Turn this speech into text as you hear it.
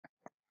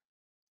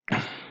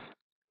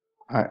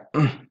Hi,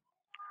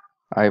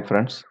 hi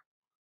friends,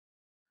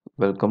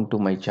 welcome to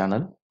my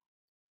channel.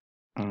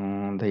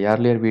 The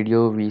earlier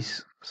video we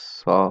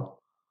saw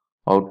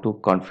how to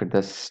configure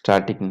the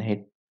static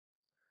NAT.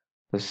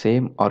 The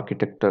same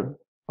architecture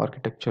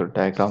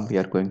diagram we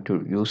are going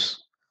to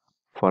use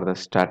for the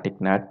static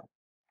NAT,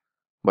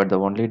 but the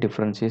only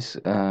difference is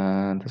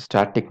the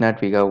static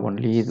NAT we have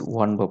only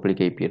one public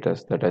IP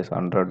address, that is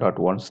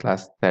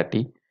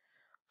 100.1/30.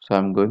 So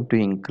I'm going to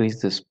increase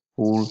this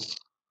pool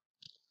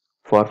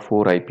for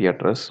 4 IP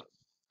address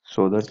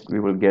so that we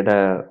will get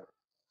a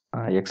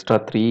extra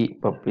 3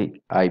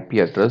 public IP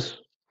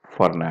address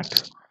for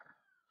NAT.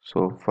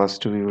 So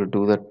first we will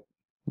do that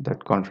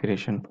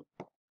configuration.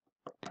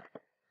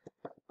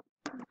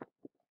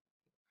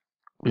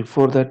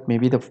 Before that,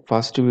 maybe the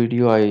first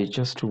video I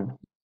just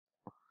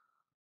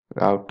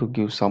have to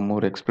give some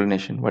more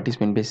explanation. What is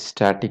meant by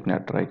static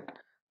NAT, right?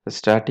 The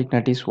static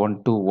NAT is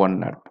 1-to-1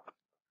 NAT.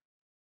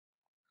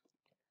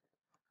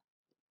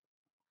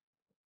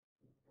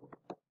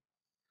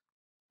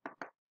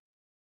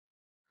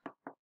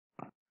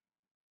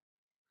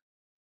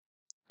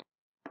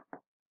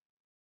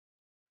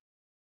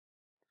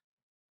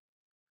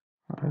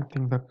 I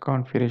think the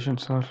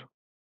configurations are.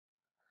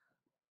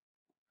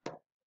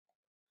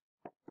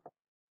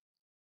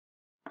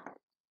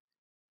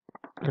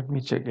 Let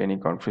me check any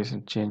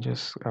configuration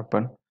changes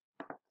happen.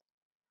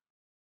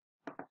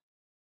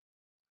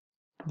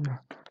 Yeah.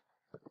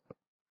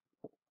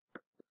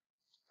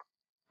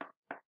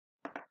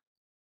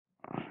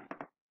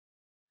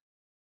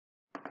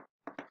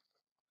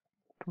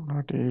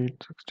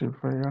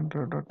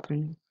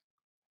 208.65.100.3.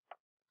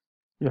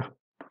 Yeah.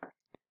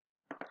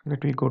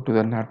 Let me go to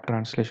the NAT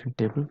translation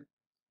table.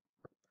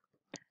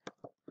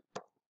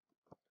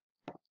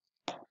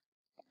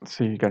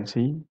 So you can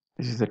see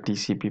this is the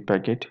TCP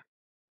packet.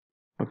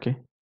 Okay.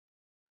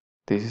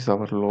 This is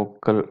our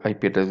local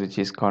IP address which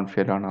is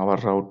configured on our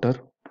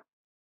router.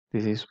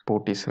 This is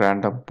port is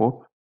random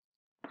port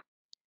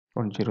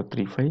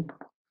 1035.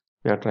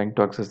 We are trying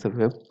to access the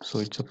web, so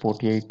it's a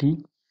port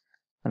 80,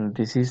 and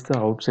this is the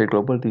outside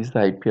global. This is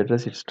the IP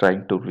address it's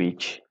trying to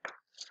reach.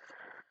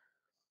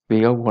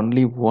 We have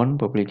only one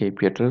public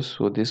IP address,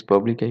 so this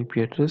public IP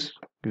address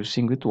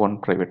using with one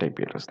private IP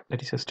address,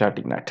 that is a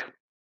static NAT.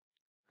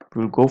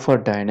 We'll go for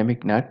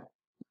dynamic NAT.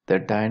 The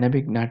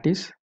dynamic NAT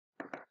is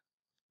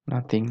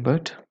nothing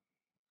but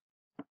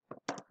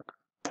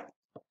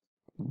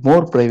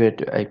more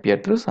private IP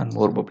address and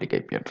more public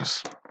IP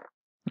address.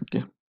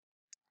 Okay.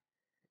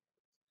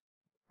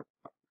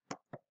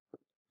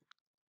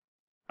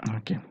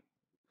 Okay.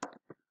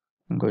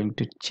 I'm going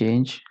to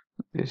change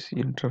this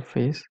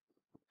interface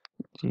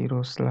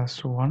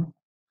 0/1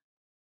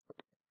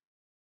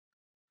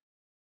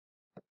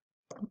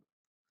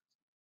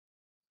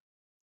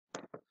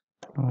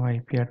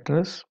 IP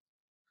address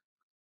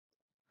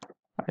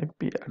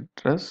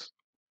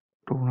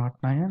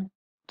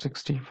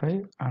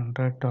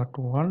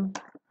 209.65.100.1.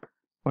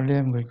 Only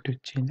I'm going to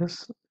change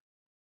this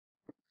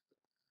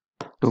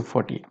to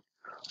 48.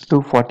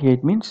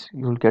 248 means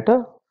you will get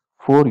a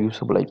 4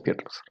 usable IP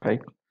address,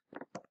 right?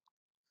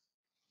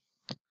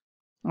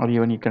 Or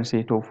even you can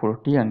say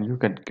 240 and you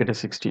can get a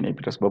 16 IP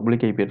address.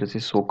 Public IP address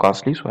is so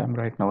costly, so I'm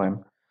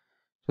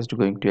just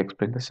going to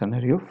explain the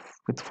scenario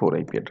with 4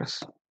 IP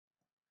address.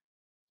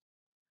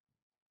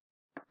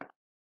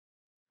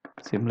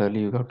 Similarly,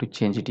 you have to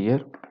change it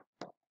here.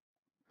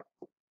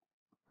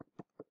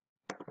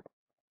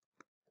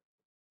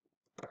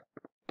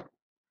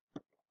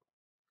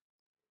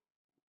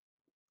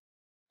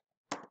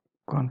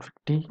 Config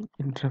T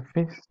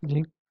interface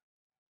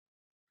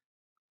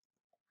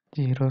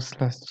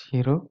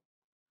 0/0.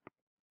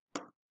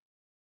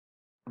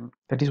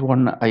 That is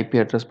one IP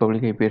address.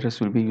 Public IP address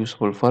will be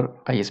useful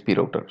for ISP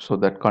router, so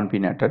that can't be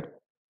netted.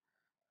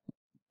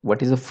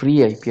 What is a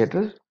free IP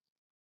address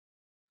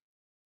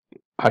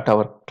at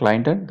our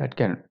client end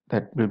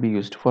that will be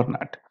used for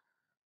NAT?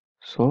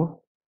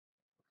 So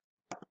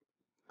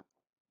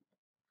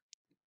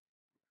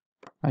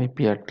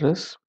IP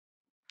address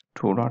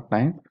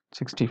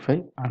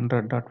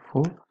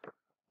 209.65.100.4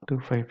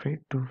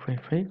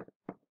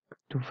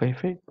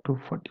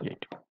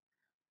 255.255.255.248.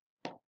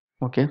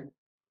 Okay,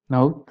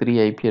 now 3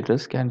 IP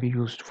address can be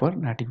used for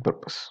NATing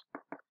purpose.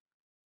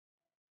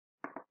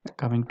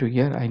 Coming to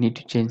here, I need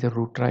to change the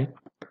root, right?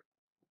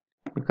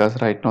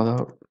 Because right now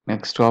the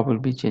next job will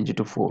be changed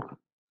to 4.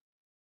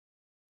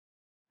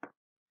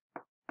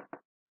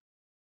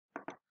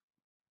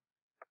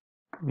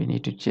 We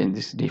need to change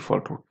this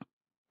default root.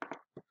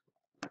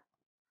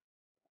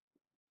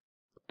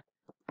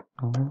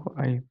 Now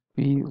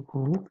IP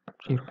root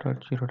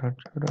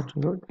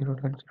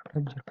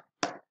 0.0.0.0.0.0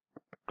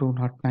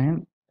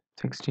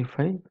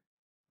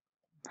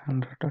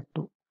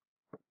 209.65.100.2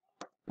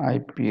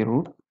 IP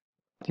root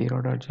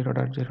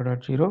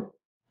 0.0.0.0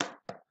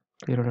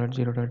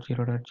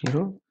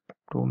 0.0.0.0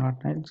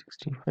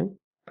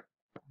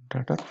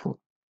 209.65.100.4.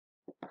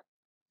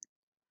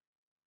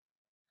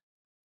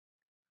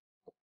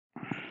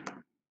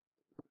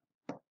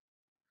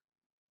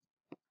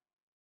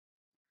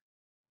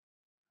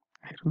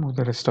 I remove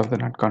the rest of the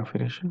NAT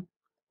configuration.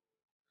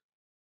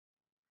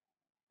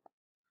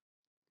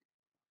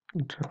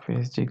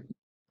 Interface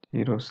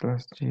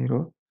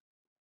 0/0,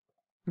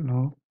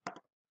 no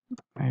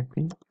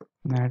IP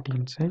NAT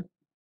inside.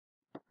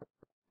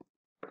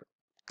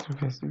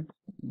 Interface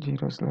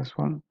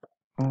 0/1,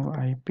 no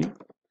IP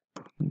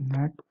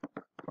NAT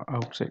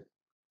outside.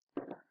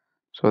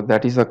 So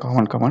that is a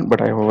common command,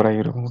 but I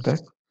remove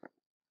that.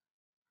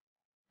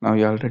 Now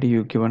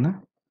you given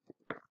a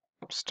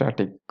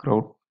static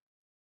route.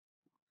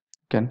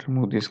 Can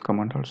remove this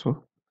command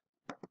also.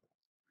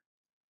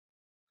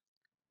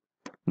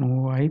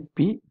 No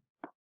IP.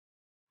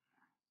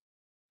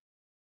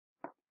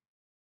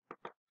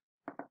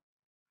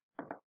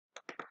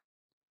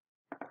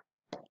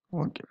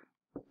 Okay.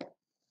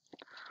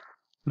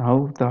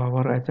 Now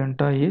our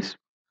agenda is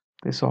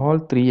this all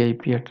three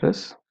IP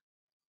address.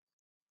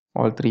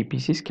 All three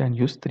PCs can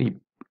use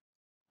three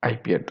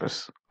IP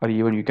address, or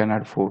even you can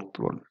add fourth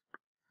one.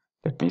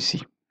 Let me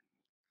see.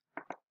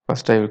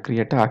 First, I will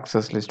create an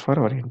access list for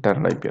our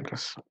internal IP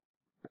address.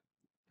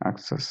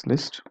 Access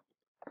list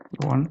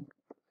 1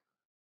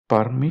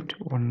 permit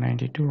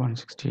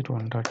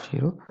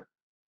 192.168.1.0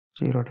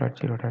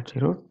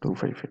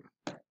 0.0.0.255.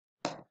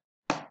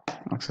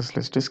 Access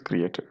list is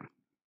created.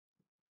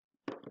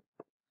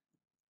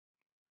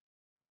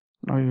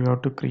 Now you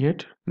have to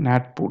create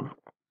NAT pool.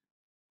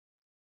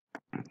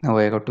 Now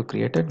I got to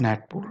create a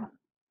NAT pool.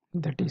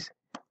 That is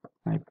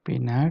IP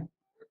NAT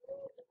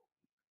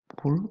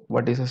pool.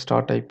 What is a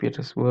start IP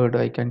address? Word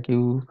I can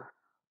give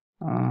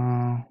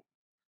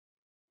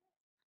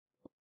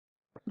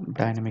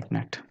dynamic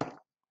NAT.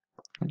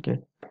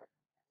 Okay.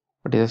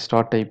 What is a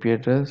start IP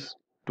address?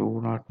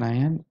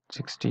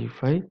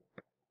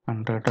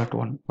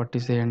 209.65.100.1. What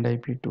is the end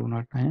IP?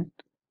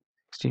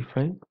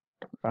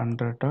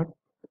 209.65.100.2.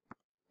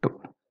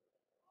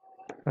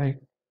 Right.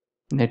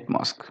 Net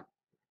mask.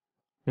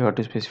 You have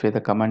to specify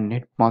the command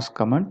net mask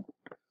command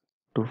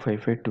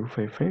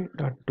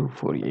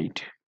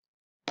 255.255.248.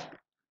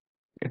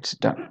 It's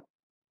done.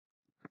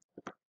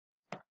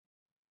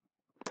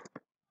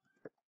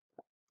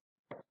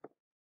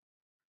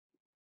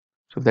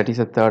 So that is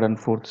the third and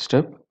fourth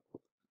step.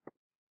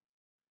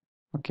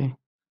 Okay.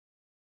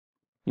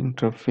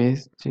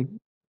 Interface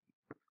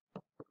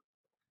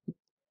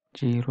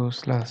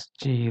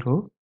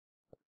 0/0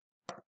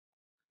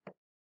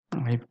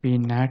 IP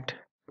NAT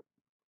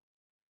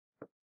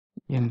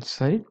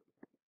inside.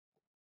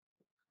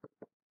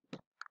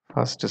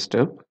 First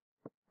step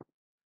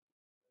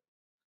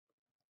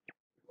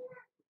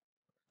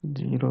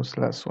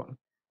 0/1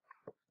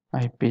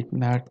 IP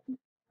NAT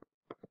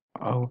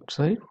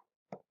outside.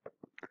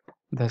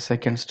 The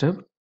second step.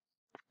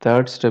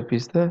 Third step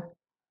is the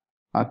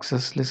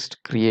access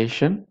list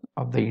creation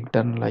of the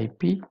internal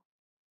IP.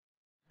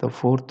 The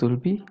fourth will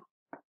be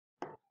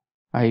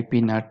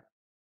IP NAT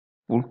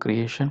pool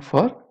creation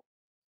for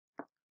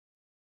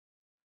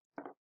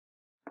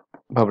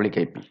public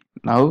IP.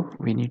 Now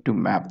we need to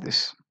map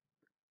this.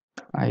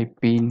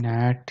 IP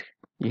NAT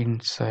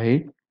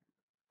inside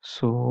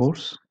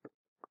source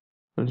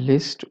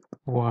list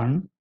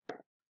 1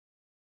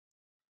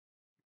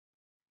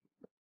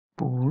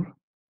 pool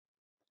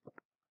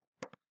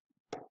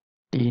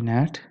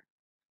DNAT.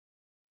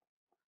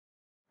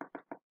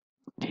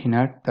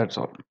 That's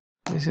all.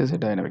 This is a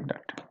dynamic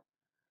NAT.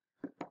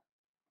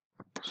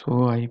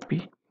 So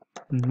IP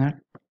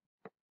NAT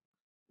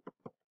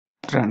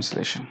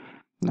translation.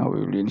 Now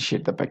we will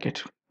initiate the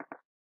packet.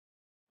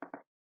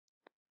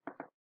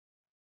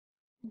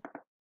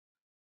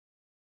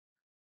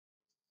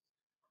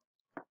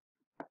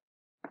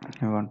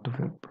 I want to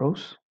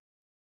browse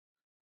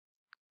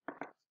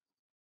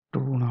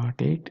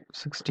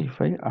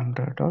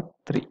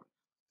 208.65.100.3.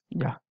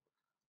 Yeah,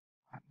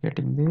 I'm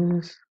getting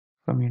this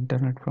from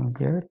internet from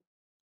here.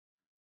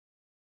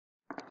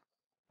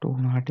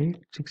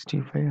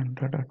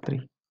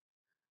 208.65.100.3.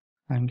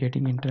 I'm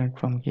getting internet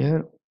from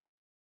here.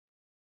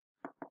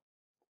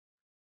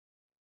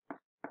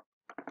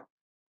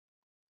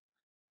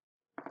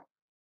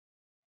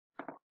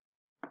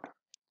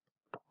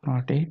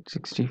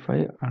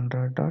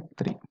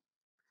 208.65.100.3.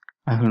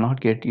 I will not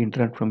get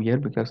internet from here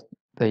because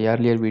the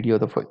earlier video,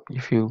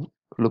 if you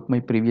look my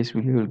previous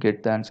video, you will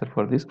get the answer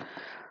for this.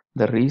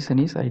 The reason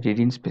is I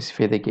didn't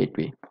specify the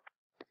gateway.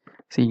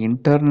 See,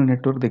 internal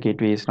network, the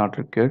gateway is not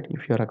required.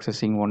 If you are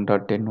accessing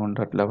 1.10,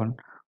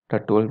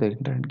 1.11.12, the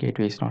internet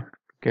gateway is not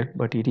required,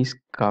 but it is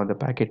the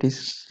packet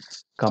is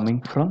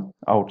coming from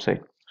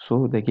outside,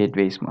 so the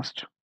gateway is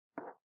must.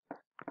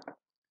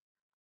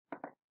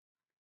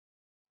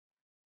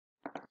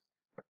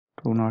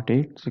 Two not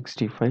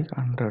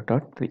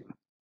 8.65.100.3.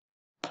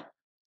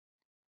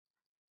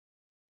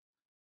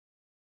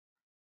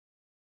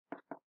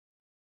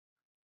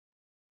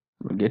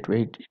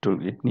 Gateway,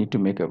 it need to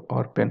make a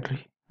ORP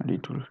entry, and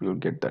you'll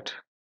get that.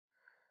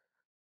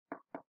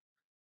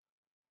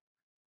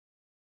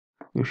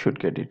 You should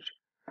get it.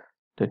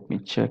 Let me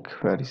check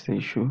where is the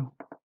issue.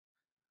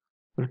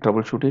 We'll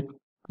troubleshoot it.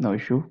 No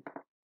issue.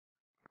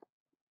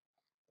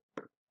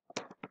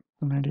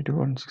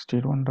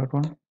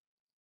 92.168.1.1.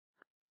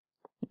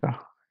 Yeah,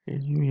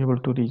 you able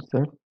to reach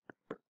that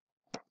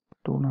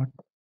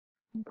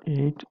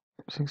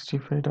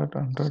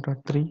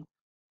 208.65.100.3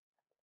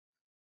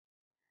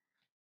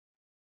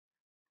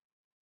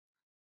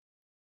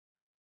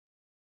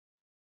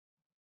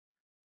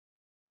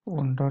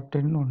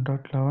 1.10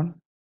 1.11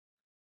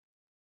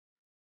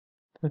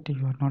 that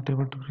you are not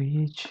able to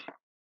reach.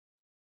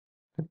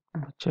 Let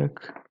me check.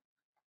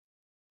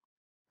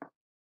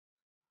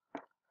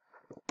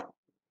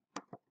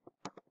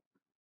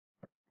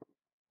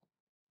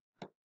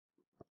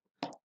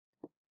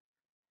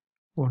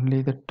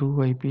 Only the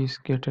two IPs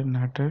get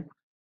NATed.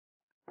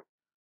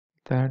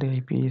 Third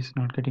IP is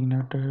not getting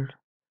NATed.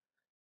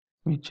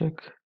 Let me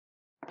check.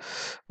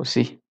 Oh,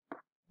 see,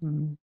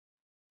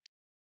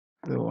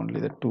 only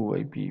the two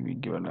IP we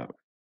given up.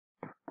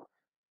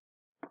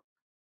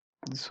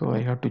 So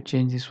I have to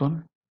change this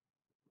one.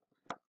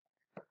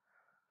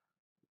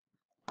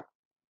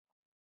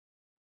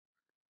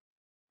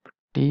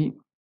 T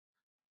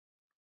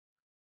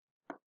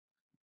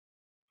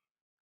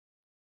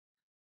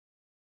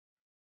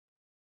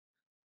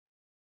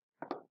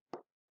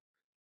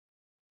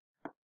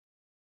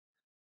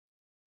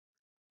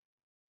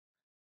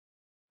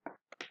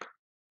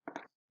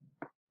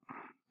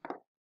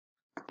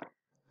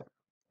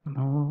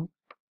no,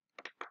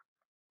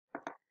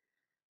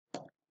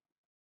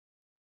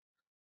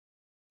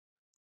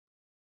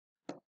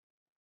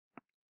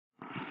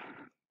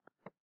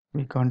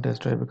 we can't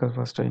destroy because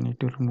first I need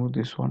to remove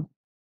this one.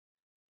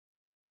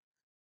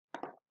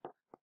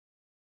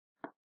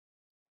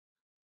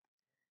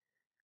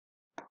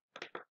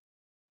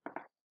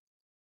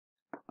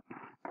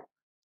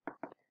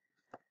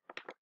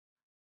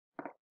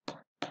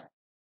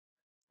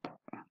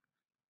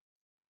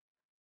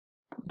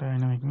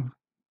 Dynamic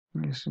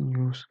is in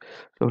use.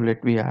 So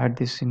let me add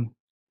this in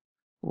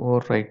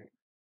override.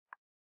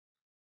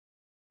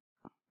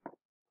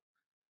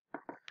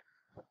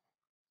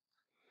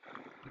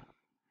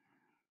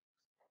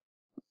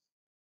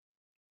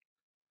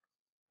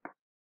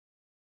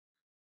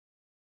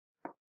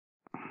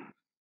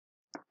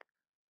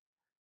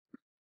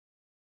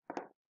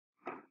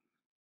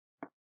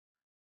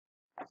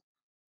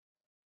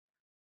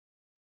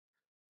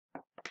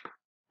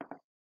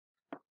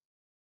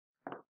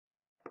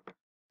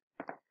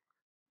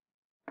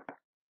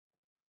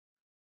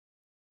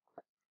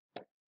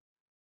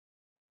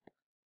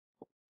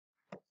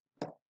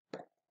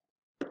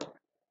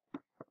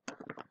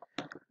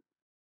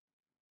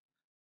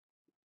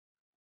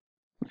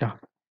 Yeah,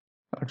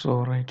 that's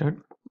overrated.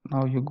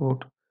 Now you go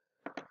to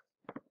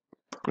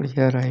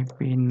clear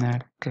IP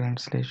NAT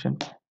translation.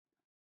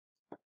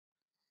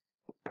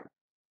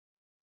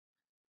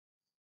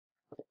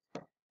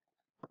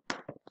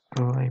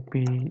 So IP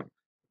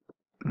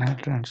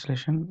NAT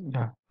translation.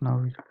 Yeah,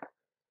 now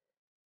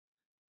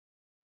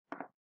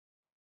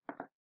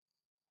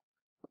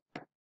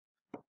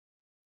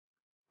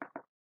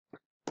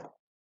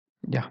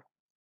yeah.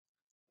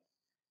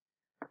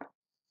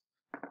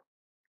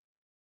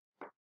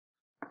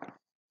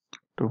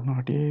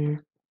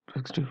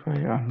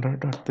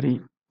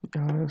 208.65.100.3.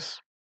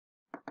 Yes.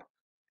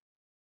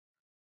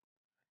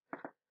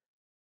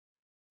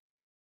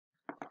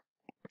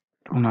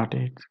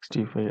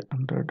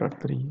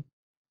 208.65.100.3.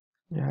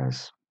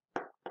 Yes.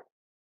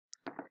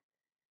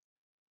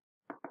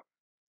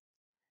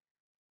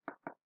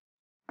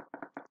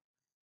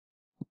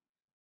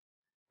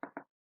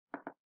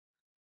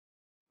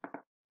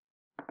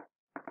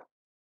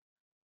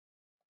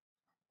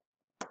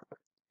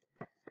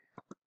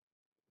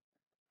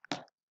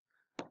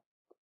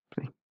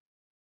 See,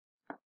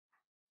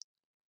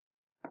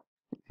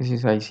 this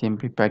is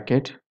ICMP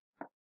packet.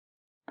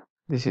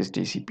 This is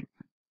TCP.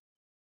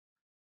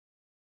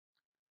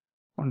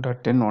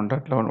 1.10,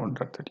 1.11,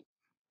 1.30.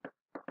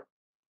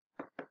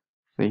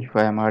 So if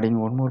I am adding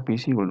one more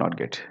PC, you will not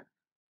get,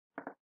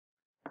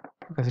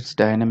 because it's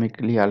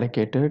dynamically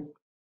allocated.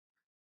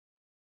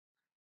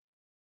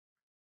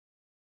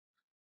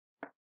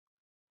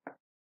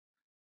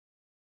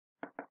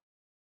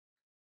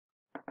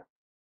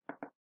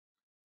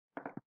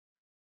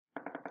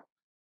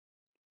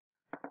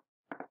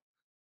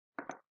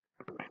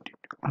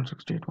 On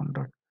 68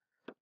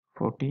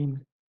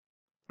 1.14,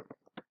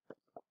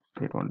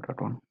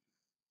 1.1.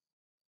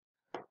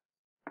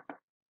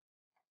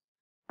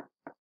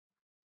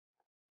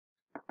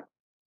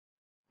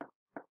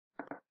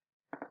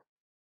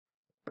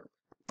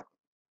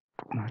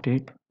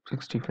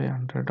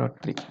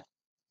 208.65.100.3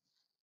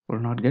 will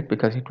not get,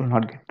 because it will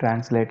not get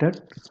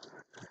translated.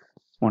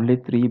 Only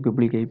 3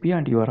 public IP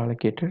and you are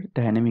allocated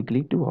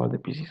dynamically to all the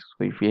PCs.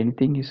 So if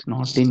anything is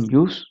not in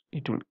use,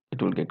 it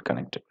will get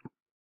connected.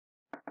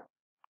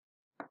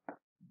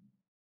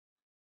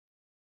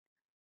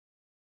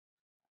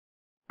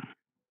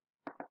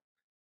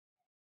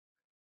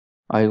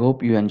 I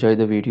hope you enjoy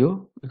the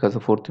video, because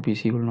the fourth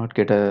PC will not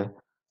get a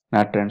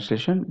NAT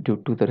translation due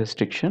to the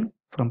restriction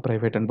from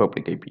private and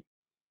public IP.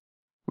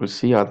 We'll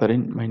see other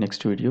in my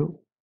next video.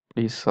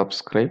 Please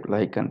subscribe,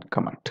 like and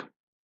comment.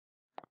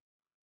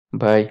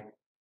 Bye.